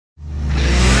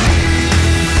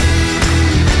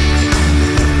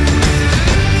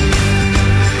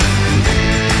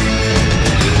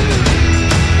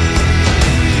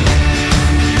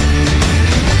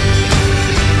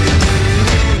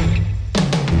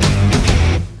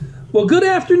Well, good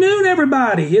afternoon,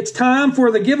 everybody. It's time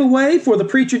for the giveaway for the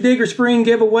Preacher Digger Spring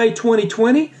Giveaway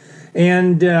 2020.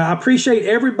 And I appreciate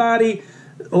everybody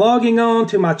logging on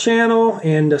to my channel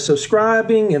and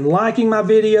subscribing and liking my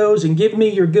videos and giving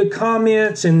me your good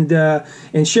comments and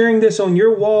sharing this on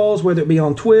your walls, whether it be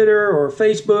on Twitter or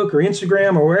Facebook or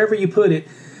Instagram or wherever you put it.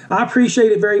 I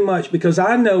appreciate it very much because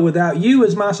I know without you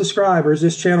as my subscribers,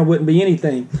 this channel wouldn't be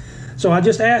anything. So I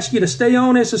just ask you to stay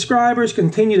on as subscribers,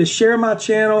 continue to share my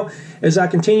channel as I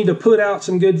continue to put out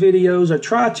some good videos. I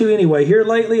try to anyway. Here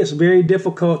lately, it's very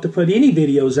difficult to put any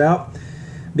videos out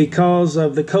because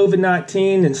of the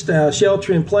COVID-19 and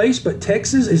shelter in place, but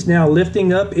Texas is now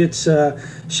lifting up its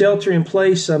shelter in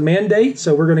place mandate,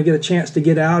 so we're going to get a chance to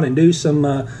get out and do some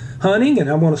hunting, and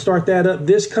I want to start that up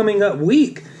this coming up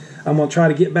week. I'm going to try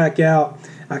to get back out.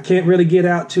 I can't really get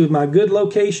out to my good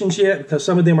locations yet because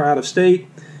some of them are out of state.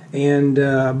 And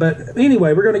but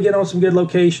anyway, we're going to get on some good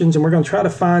locations and we're going to try to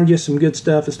find you some good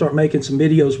stuff and start making some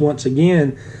videos once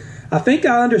again. I think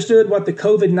I understood what the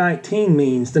COVID-19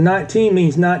 means. The 19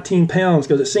 means 19 pounds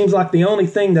because it seems like the only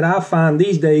thing that I find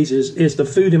these days is the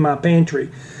food in my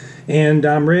pantry. And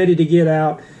I'm ready to get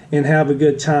out and have a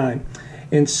good time.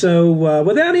 And so,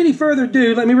 without any further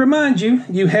ado, let me remind you,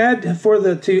 you had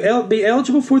to be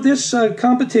eligible for this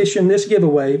competition, this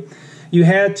giveaway, you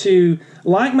had to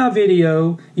like my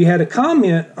video, you had to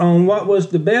comment on what was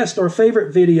the best or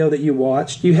favorite video that you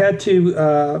watched, you had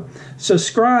to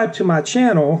subscribe to my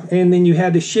channel, and then you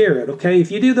had to share it, okay?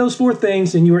 If you do those 4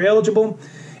 things, then you are eligible,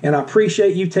 and I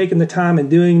appreciate you taking the time and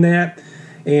doing that.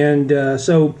 And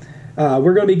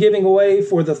we're going to be giving away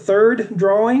for the 3rd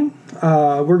drawing.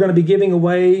 We're going to be giving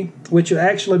away, which will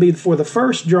actually be for the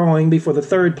first drawing, be for the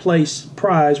 3rd place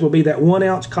prize, will be that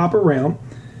 1-ounce copper round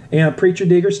and a Preacher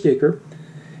Digger sticker.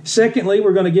 Secondly,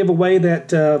 we're going to give away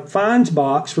that finds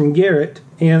box from Garrett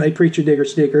and a Preacher Digger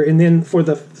sticker. And then for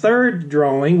the 3rd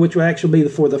drawing, which will actually be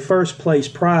for the 1st place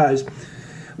prize,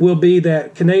 will be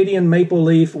that Canadian maple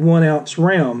leaf 1-ounce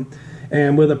round,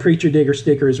 and with a Preacher Digger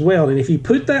sticker as well. And if you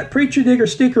put that Preacher Digger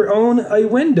sticker on a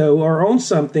window or on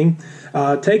something,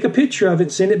 take a picture of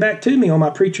it, send it back to me on my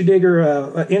Preacher Digger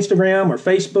Instagram or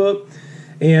Facebook,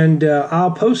 and I'll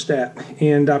post that.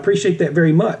 And I appreciate that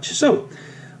very much. So,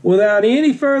 without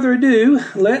any further ado,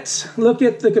 let's look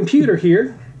at the computer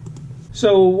here.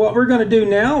 So what we're going to do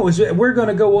now is we're going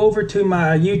to go over to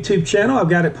my YouTube channel. I've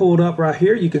got it pulled up right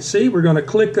here. You can see we're going to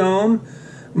click on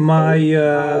my,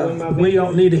 we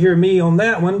don't need to hear me on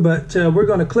that one, but we're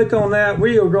going to click on that.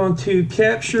 We are going to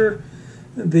capture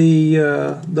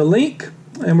the link,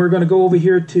 and we're going to go over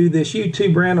here to this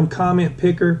YouTube random comment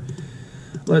picker.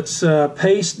 Let's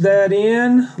paste that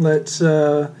in. Let's,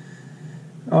 all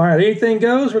right, anything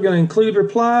goes. We're going to include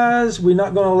replies. We're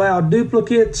not going to allow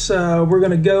duplicates. We're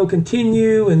going to go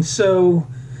continue, and so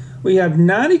we have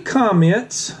 90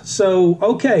 comments. So,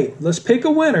 okay, let's pick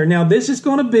a winner. Now, this is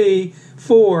going to be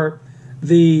for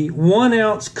the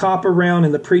 1-ounce copper round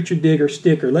and the Preacher Digger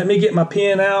sticker. Let me get my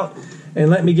pen out and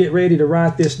let me get ready to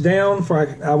write this down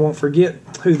for I won't forget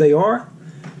who they are.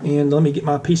 And let me get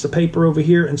my piece of paper over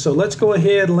here. And so let's go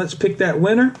ahead and let's pick that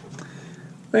winner.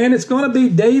 And it's going to be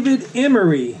David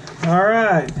Emery. All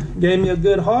right, gave me a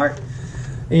good heart.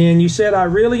 And you said I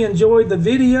really enjoyed the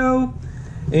video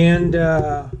and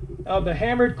of the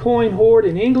hammered coin hoard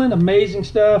in England. Amazing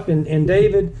stuff. And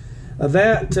David,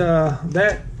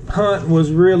 that hunt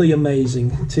was really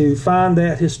amazing to find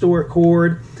that historic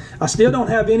hoard. I still don't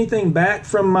have anything back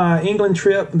from my England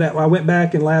trip that I went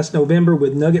back in last November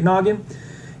with Nugget Noggin.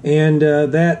 And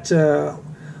that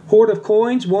hoard of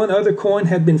coins, 1 other coin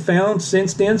had been found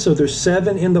since then, so there's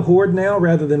 7 in the hoard now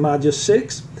rather than my just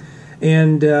 6.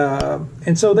 And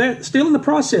so that's still in the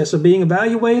process of being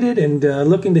evaluated and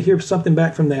looking to hear something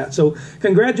back from that. So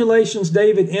congratulations,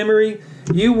 David Emery.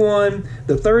 You won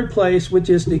the 3rd place,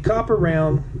 which is the copper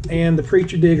round and the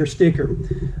Preacher Digger sticker.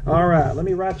 All right, let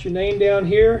me write your name down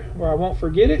here where I won't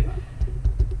forget it.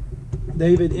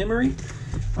 David Emery.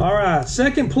 All right,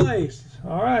 2nd place.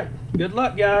 All right, good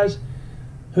luck, guys.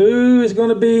 Who is going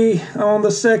to be on the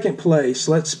 2nd place?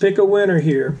 Let's pick a winner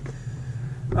here.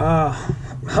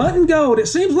 HuntNGold. It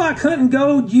seems like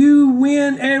HuntNGold, you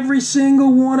win every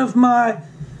single one of my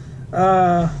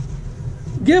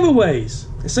giveaways.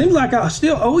 It seems like I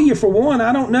still owe you for one.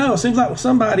 I don't know. It seems like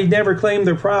somebody never claimed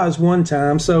their prize one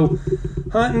time. So,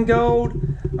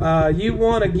 HuntNGold, you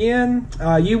won again.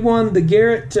 You won the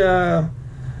Garrett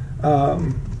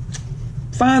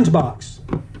finds box.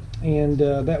 And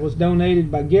that was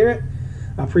donated by Garrett.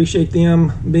 I appreciate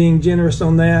them being generous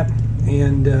on that.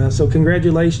 And so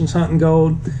congratulations,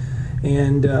 HuntNGold.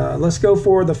 And let's go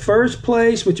for the first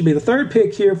place, which will be the third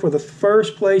pick here for the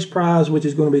first place prize, which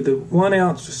is going to be the 1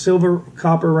 ounce silver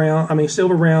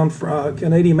round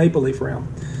Canadian maple leaf round.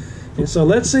 And so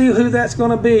let's see who that's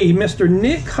going to be. Mr.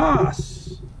 Nick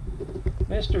Haas.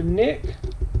 Mr. Nick,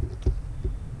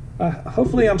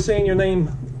 hopefully I'm saying your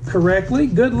name correctly.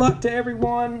 Good luck to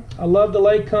everyone. I love the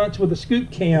lake hunts with the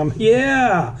scoop cam.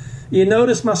 Yeah, you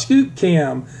noticed my scoop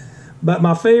cam. But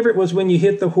my favorite was when you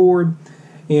hit the horde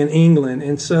in England.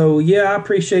 And so, yeah, I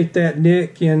appreciate that,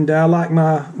 Nick. And I like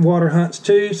my water hunts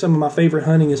too. Some of my favorite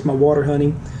hunting is my water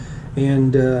hunting.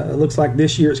 And it looks like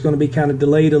this year it's going to be kind of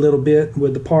delayed a little bit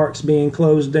with the parks being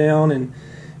closed down and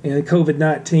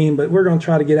COVID-19. But we're going to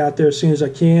try to get out there as soon as I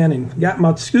can. And got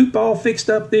my scoop all fixed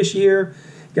up this year.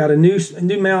 Got a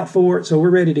new mount for it, so we're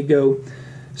ready to go.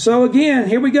 So again,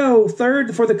 here we go.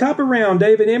 Third for the copper round,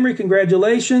 David Emery,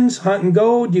 congratulations.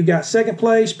 HuntNGold, you got second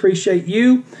place. Appreciate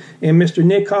you. And Mr.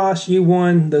 Nick Haas, you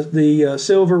won the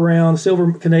silver round,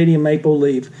 silver Canadian maple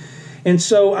leaf. And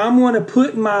so I'm going to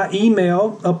put my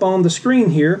email up on the screen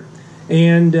here.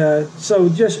 And so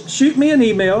just shoot me an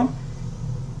email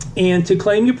and to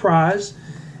claim your prize.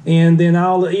 And then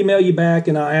I'll email you back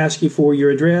and I'll ask you for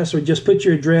your address, or just put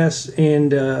your address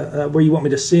and where you want me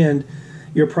to send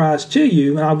your prize to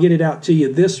you, and I'll get it out to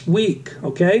you this week,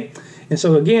 okay? And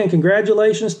so again,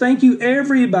 congratulations. Thank you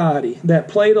everybody that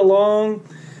played along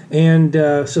and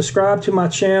subscribed to my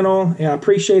channel, and I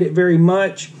appreciate it very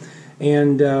much.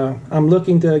 And I'm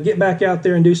looking to get back out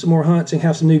there and do some more hunts and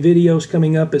have some new videos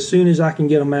coming up as soon as I can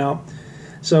get them out.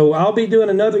 So I'll be doing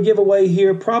another giveaway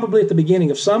here probably at the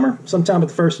beginning of summer, sometime at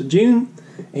the 1st of June.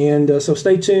 And so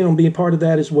stay tuned on being part of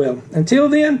that as well. Until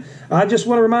then, I just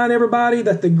want to remind everybody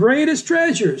that the greatest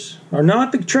treasures are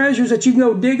not the treasures that you can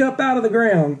go dig up out of the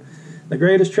ground. The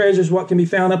greatest treasure is what can be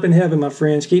found up in heaven, my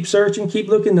friends. Keep searching, keep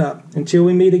looking up. Until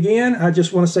we meet again, I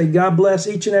just want to say God bless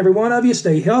each and every one of you.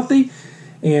 Stay healthy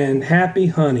and happy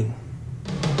hunting.